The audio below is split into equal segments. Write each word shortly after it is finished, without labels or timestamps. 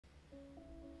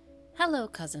Hello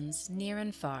cousins near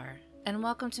and far, and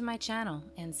welcome to my channel,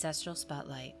 Ancestral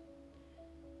Spotlight.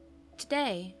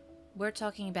 Today, we're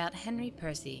talking about Henry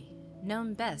Percy,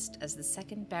 known best as the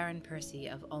second Baron Percy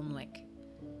of Alnwick.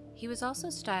 He was also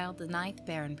styled the 9th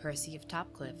Baron Percy of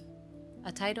Topcliffe,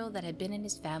 a title that had been in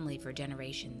his family for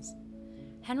generations.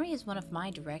 Henry is one of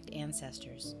my direct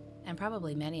ancestors, and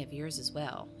probably many of yours as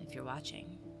well, if you're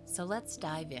watching. So let's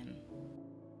dive in.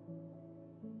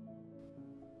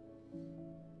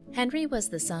 Henry was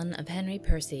the son of Henry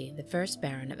Percy, the 1st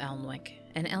Baron of Alnwick,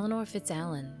 and Eleanor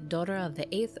Fitzalan, daughter of the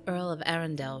 8th Earl of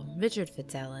Arundel, Richard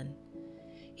Fitzalan.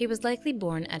 He was likely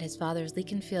born at his father's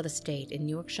Leconfield estate in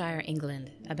Yorkshire,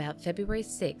 England, about February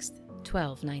 6,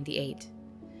 1298.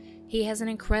 He has an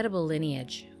incredible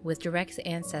lineage, with direct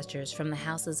ancestors from the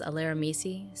houses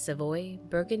Alaramisi, Savoy,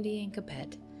 Burgundy, and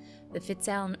Capet, the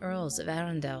Fitzalan Earls of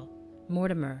Arundel,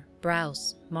 Mortimer,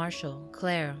 Browse, Marshall,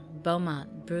 Clare,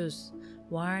 Beaumont, Bruce,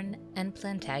 Warren, and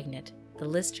Plantagenet. The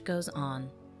list goes on.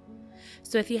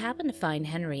 So if you happen to find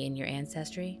Henry in your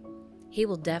ancestry, he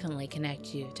will definitely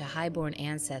connect you to highborn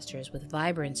ancestors with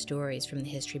vibrant stories from the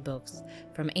history books,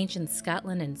 from ancient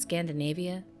Scotland and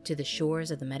Scandinavia to the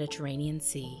shores of the Mediterranean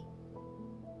Sea.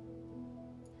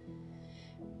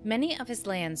 Many of his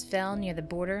lands fell near the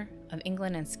border of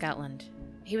England and Scotland.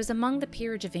 He was among the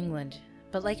peerage of England,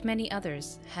 but like many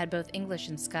others, had both English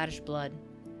and Scottish blood.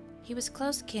 He was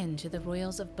close kin to the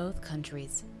royals of both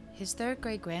countries. His 3rd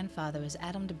great-grandfather was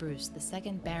Adam de Bruce, the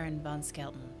 2nd Baron von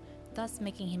Skelton, thus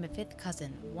making him a 5th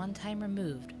cousin, one time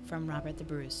removed from Robert the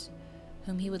Bruce,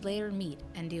 whom he would later meet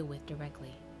and deal with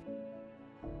directly.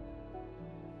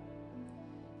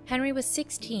 Henry was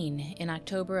 16 in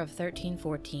October of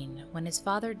 1314 when his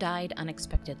father died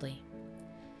unexpectedly.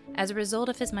 As a result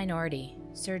of his minority,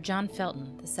 Sir John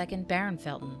Felton, the 2nd Baron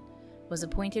Felton, was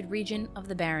appointed regent of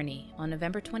the barony on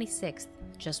November 26th,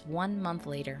 just 1 month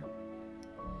later.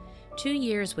 2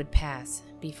 years would pass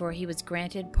before he was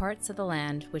granted parts of the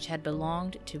land which had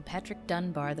belonged to Patrick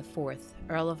Dunbar IV,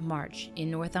 Earl of March,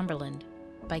 in Northumberland,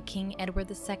 by King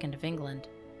Edward II of England.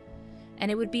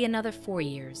 And it would be another 4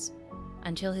 years,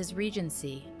 until his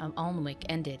regency of Alnwick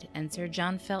ended and Sir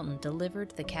John Felton delivered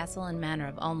the castle and manor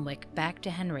of Alnwick back to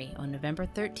Henry on November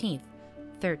 13th,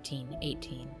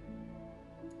 1318.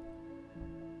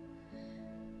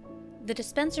 The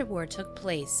Despencer War took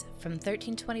place from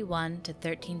 1321 to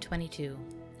 1322,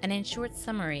 and in short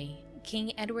summary,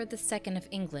 King Edward II of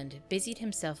England busied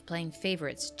himself playing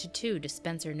favorites to 2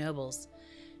 Despencer nobles,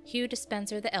 Hugh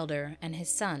Despencer the elder and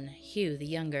his son, Hugh the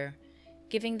younger,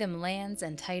 giving them lands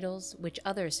and titles which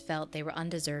others felt they were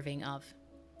undeserving of.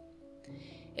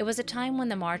 It was a time when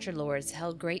the Marcher lords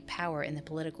held great power in the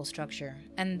political structure,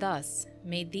 and thus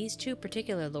made these 2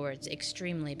 particular lords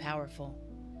extremely powerful.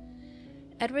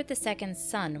 Edward II's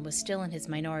son was still in his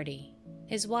minority.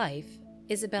 His wife,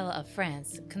 Isabella of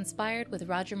France, conspired with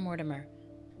Roger Mortimer,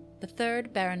 the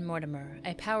 3rd Baron Mortimer,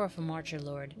 a powerful Marcher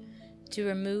lord, to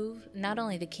remove not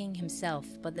only the king himself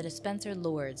but the Despencer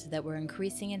lords that were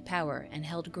increasing in power and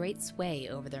held great sway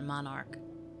over their monarch.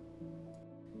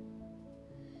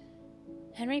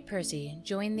 Henry Percy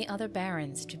joined the other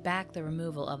barons to back the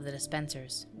removal of the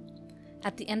Despensers.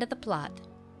 At the end of the plot,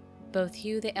 both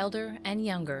Hugh the elder and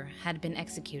younger had been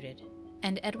executed,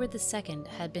 and Edward II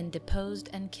had been deposed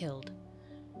and killed.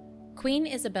 Queen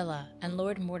Isabella and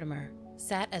Lord Mortimer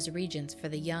sat as regents for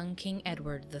the young King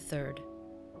Edward III.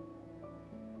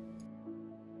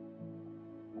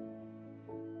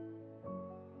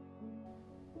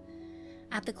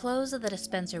 At the close of the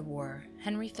Despencer War,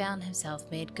 Henry found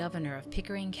himself made governor of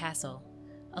Pickering Castle,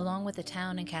 along with the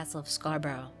town and castle of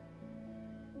Scarborough.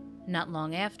 Not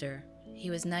long after, he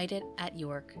was knighted at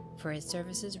York for his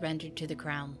services rendered to the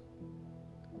crown.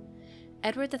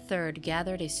 Edward III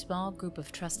gathered a small group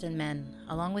of trusted men,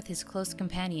 along with his close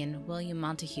companion William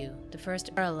Montague, the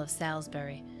 1st Earl of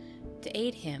Salisbury, to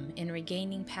aid him in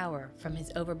regaining power from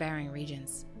his overbearing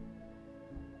regents.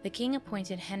 The king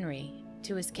appointed Henry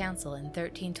to his council in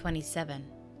 1327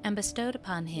 and bestowed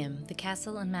upon him the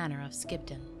castle and manor of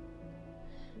Skipton.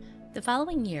 The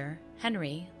following year,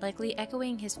 Henry, likely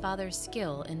echoing his father's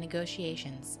skill in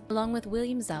negotiations, along with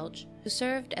William Zouch, who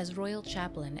served as royal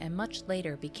chaplain and much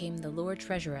later became the Lord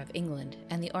Treasurer of England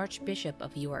and the Archbishop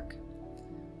of York,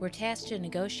 were tasked to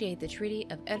negotiate the Treaty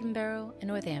of Edinburgh and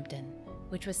Northampton,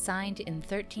 which was signed in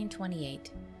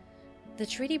 1328. The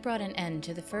treaty brought an end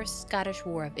to the First Scottish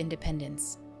War of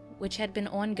Independence, which had been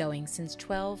ongoing since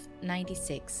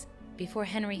 1296, before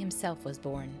Henry himself was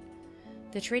born.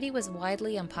 The treaty was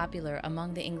widely unpopular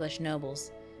among the English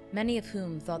nobles, many of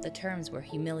whom thought the terms were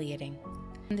humiliating,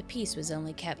 and the peace was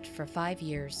only kept for 5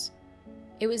 years.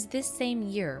 It was this same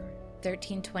year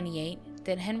 1328,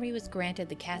 that Henry was granted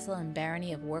the castle and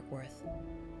barony of Warkworth.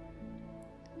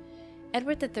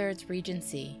 Edward III's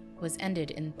regency was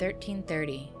ended in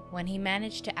 1330 when he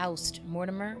managed to oust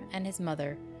Mortimer and his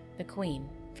mother, the Queen,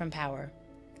 from power.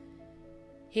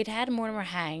 He'd had Mortimer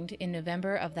hanged in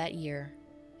November of that year.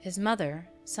 His mother,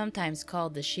 sometimes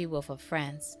called the She-Wolf of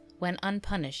France, went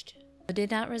unpunished, but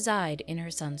did not reside in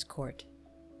her son's court.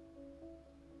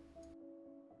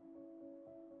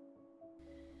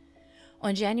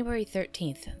 On January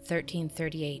 13th,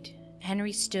 1338,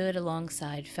 Henry stood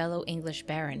alongside fellow English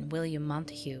Baron William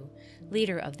Montague,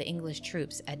 leader of the English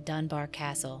troops at Dunbar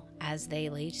Castle, as they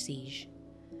laid siege.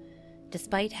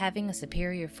 Despite having a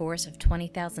superior force of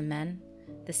 20,000 men,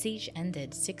 the siege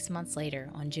ended 6 months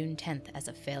later on June 10th as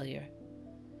a failure.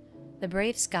 The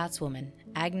brave Scotswoman,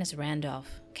 Agnes Randolph,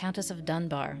 Countess of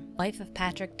Dunbar, wife of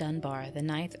Patrick Dunbar, the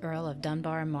 9th Earl of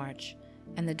Dunbar and March,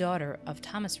 and the daughter of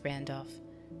Thomas Randolph,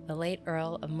 the late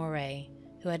Earl of Moray,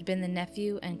 who had been the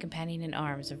nephew and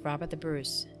companion-in-arms of Robert the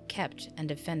Bruce, kept and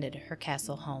defended her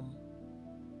castle home.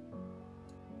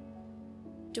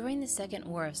 During the Second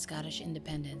War of Scottish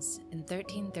Independence in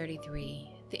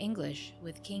 1333, the English,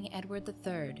 with King Edward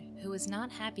III, who was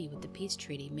not happy with the peace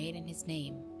treaty made in his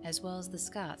name, as well as the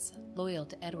Scots, loyal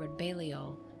to Edward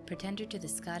Balliol, pretender to the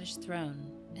Scottish throne,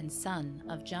 and son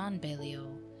of John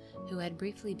Balliol, who had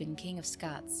briefly been King of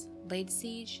Scots, laid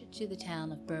siege to the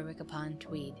town of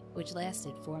Berwick-upon-Tweed, which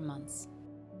lasted 4 months.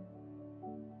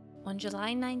 On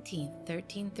July 19,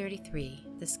 1333,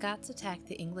 the Scots attacked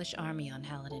the English army on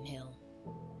Halidon Hill.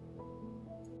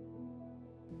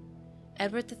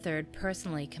 Edward III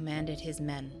personally commanded his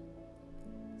men.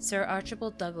 Sir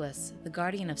Archibald Douglas, the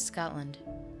Guardian of Scotland,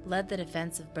 led the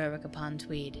defense of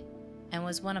Berwick-upon-Tweed, and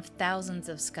was one of thousands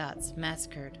of Scots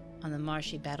massacred on the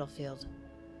marshy battlefield.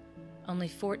 Only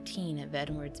 14 of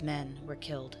Edward's men were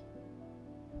killed.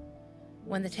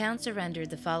 When the town surrendered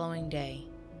the following day,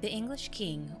 the English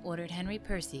king ordered Henry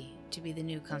Percy to be the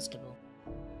new constable.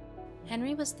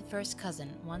 Henry was the first cousin,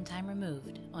 one time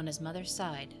removed, on his mother's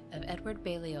side, of Edward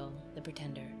Balliol the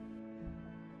Pretender.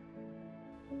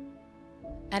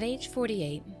 At age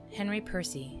 48, Henry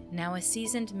Percy, now a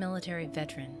seasoned military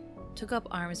veteran, took up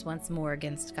arms once more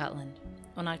against Scotland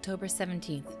on October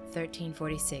 17,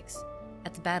 1346,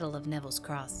 at the Battle of Neville's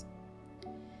Cross.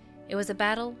 It was a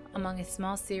battle among a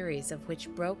small series of which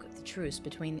broke the truce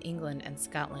between England and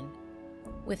Scotland,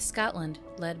 with Scotland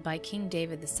led by King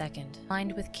David II,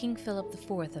 aligned with King Philip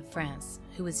IV of France,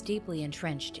 who was deeply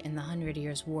entrenched in the 100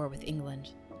 Years' War with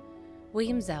England.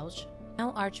 William Zouch,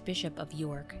 now Archbishop of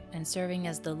York and serving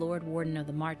as the Lord Warden of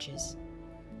the Marches,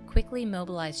 quickly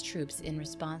mobilized troops in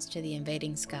response to the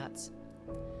invading Scots.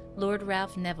 Lord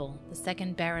Ralph Neville, the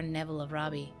 2nd Baron Neville of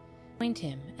Robbie, joined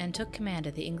him and took command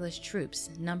of the English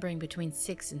troops, numbering between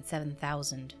 6,000 and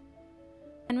 7,000.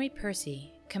 Henry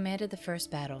Percy commanded the first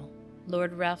battle,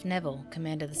 Lord Ralph Neville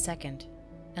commanded the second,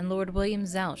 and Lord William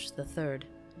Zouch the third.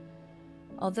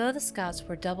 Although the Scots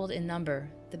were doubled in number,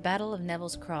 the Battle of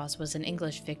Neville's Cross was an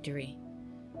English victory.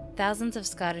 Thousands of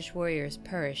Scottish warriors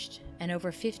perished, and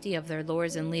over 50 of their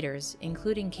lords and leaders,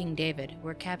 including King David,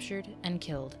 were captured and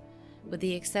killed, with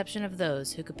the exception of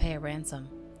those who could pay a ransom.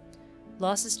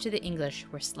 Losses to the English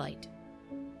were slight.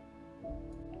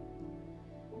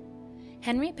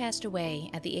 Henry passed away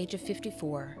at the age of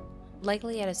 54,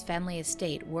 likely at his family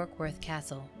estate Warkworth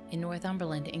Castle in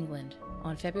Northumberland, England,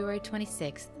 on February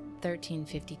 26,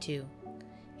 1352.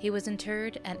 He was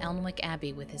interred at Alnwick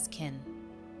Abbey with his kin.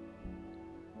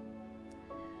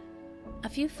 A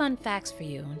few fun facts for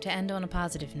you to end on a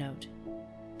positive note.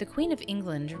 The Queen of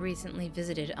England recently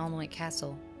visited Alnwick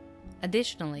Castle.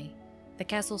 Additionally, the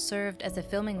castle served as a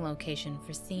filming location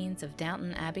for scenes of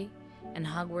Downton Abbey and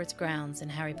Hogwarts grounds in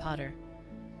Harry Potter.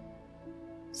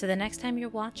 So the next time you're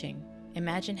watching,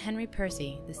 imagine Henry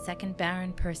Percy, the 2nd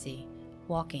Baron Percy,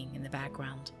 walking in the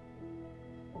background.